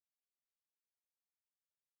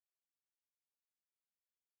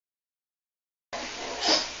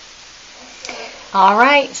All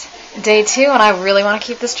right, day 2, and I really want to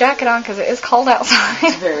keep this jacket on because it is cold outside.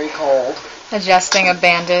 It's very cold. Adjusting a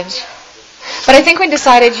bandage. But I think we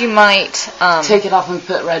decided you might... take it off and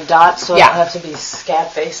put red dots so yeah. I don't have to be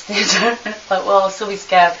scab-faced. Well, I'll still be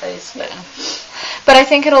scab-faced. But I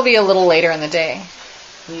think it'll be a little later in the day.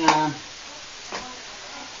 Yeah.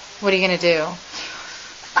 What are you going to do?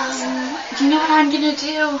 You know what I'm going to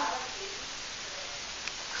do?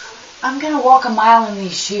 I'm going to walk a mile in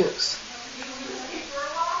these shoes.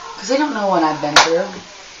 Because they don't know what I've been through.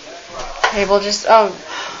 Okay, we'll just... Oh.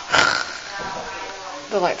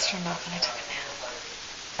 The lights turned off and I took a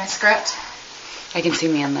nap. My script? I can see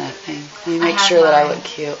me in the thing. Let me make sure that I look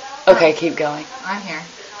cute. Okay, keep going. I'm here.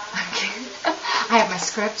 I have my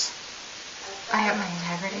script. I have my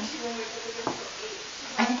integrity.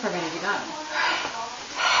 I think we're ready to go.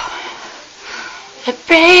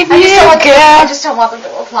 I just don't want them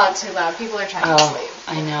to applaud too loud. People are trying to sleep.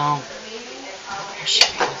 I know. There she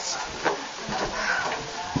is.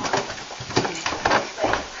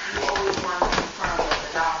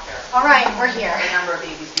 All right, we're here.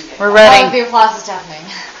 We're ready. The applause is deafening.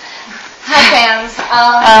 Hi, fans.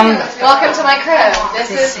 Welcome to my crib.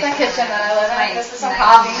 This is the kitchen that I live in. This is some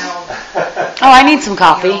coffee. Oh, I need some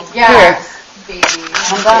coffee. Yeah. Here.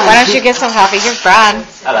 Why don't you get some coffee? Here's Brad.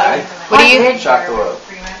 Hello. What are you? Shock the world.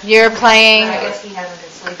 You're playing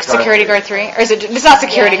Security Guard 3? Or is it? It's not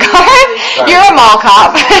Security Guard. You're a mall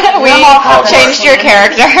cop. We changed your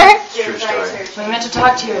character. True story. We meant to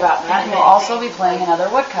talk to you about that. You'll also be playing another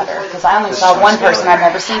woodcutter because I only saw one person I've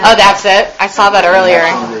never seen. Oh, that's it. I saw that earlier.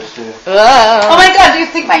 Oh my God! Do you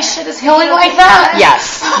think my shit is healing like that?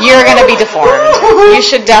 Yes, you're gonna be deformed. You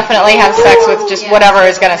should definitely have sex with just whatever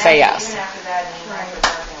is gonna say yes.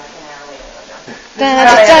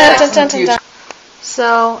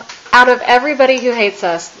 So, out of everybody who hates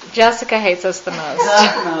us, Jessica hates us the most.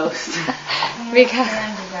 The most. Because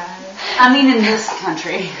I mean, in this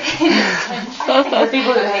country. The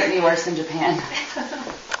people who hate me worse than Japan.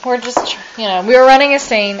 we're just, we were running a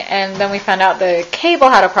scene, and then we found out the cable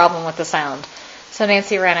had a problem with the sound. So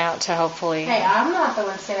Nancy ran out to hopefully... Hey, I'm not the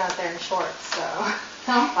one sitting out there in shorts, so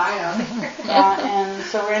I'm fine out there. Yeah, and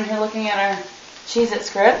so we're in here looking at our Cheez-It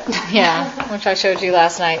script. Yeah, which I showed you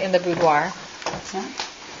last night in the boudoir.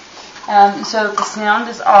 Yeah. So the sound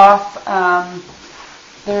is off.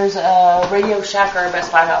 There's a Radio Shack or a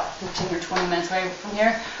Best Buy about 15 or 20 minutes away from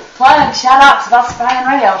here. Plug, shout outs about Spy and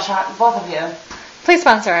Radio Shack, both of you. Please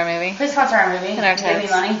sponsor our movie. Please sponsor our movie. And our Give me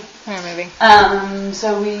tags. money. Our movie.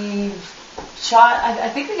 So we shot, I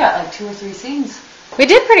think we got like 2 or 3 scenes. We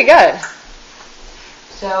did pretty good.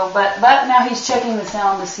 So, but now he's checking the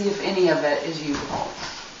sound to see if any of it is usable.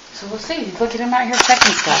 So we'll see. Look at him out here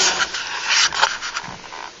checking stuff.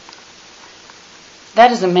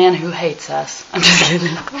 That is a man who hates us. I'm just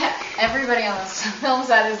kidding. Everybody on this film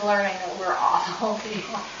set is learning that we're awful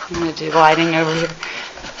people. I'm going to do lighting over here.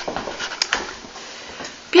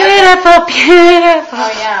 Beautiful, beautiful.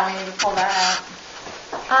 Oh yeah, we need to pull that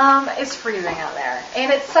out. It's freezing out there. And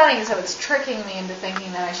it's sunny, so it's tricking me into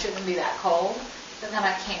thinking that I shouldn't be that cold. But then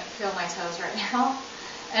I can't feel my toes right now.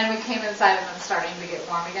 And we came inside and it's starting to get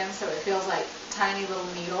warm again, so it feels like tiny little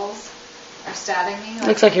needles are stabbing me.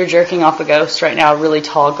 Looks like you're jerking off a ghost right now, a really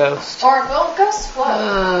tall ghost. Or, well, ghosts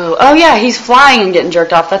float. Oh yeah, he's flying and getting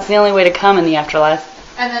jerked off. That's the only way to come in the afterlife.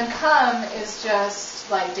 And then cum is just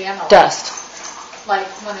like damn Dust. Like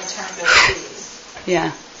when they turn to cheese.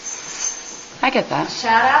 Yeah. I get that.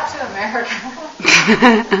 Shout out to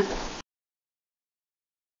America.